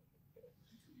favorite.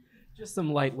 Just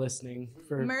some light listening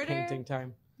for painting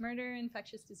time. Murder,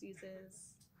 infectious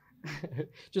diseases.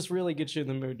 Just really gets you in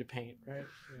the mood to paint, right?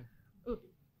 Yeah.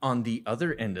 On the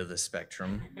other end of the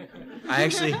spectrum, I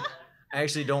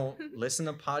actually don't listen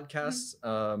to podcasts,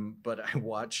 but I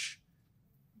watch.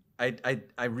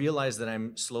 I realize that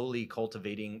I'm slowly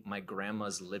cultivating my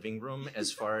grandma's living room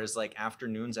as far as like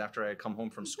afternoons after I come home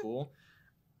from school.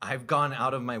 I've gone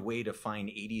out of my way to find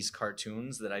 80s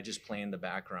cartoons that I just play in the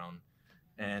background.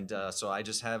 And so I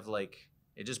just have like,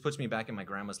 it just puts me back in my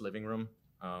grandma's living room.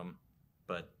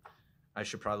 But I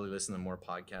should probably listen to more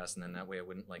podcasts, and then that way I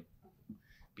wouldn't like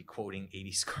be quoting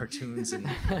 80s cartoons, and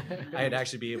I'd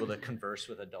actually be able to converse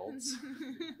with adults.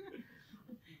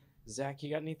 Zach, you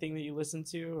got anything that you listen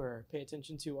to or pay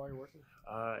attention to while you're working?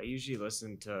 I usually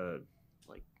listen to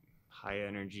like high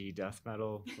energy death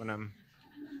metal when I'm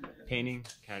painting.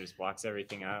 Kind of just blocks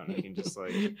everything out, and I can just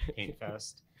like paint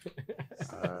fast.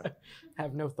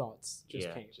 Have no thoughts, just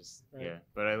yeah, paint. Right? Yeah.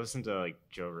 But I listen to like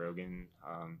Joe Rogan.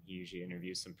 He usually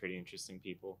interviews some pretty interesting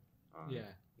people. Yeah.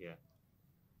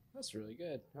 That's really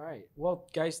good. All right. Well,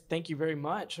 guys, thank you very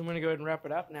much. I'm going to go ahead and wrap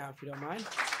it up now, if you don't mind.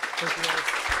 Thank you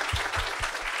guys.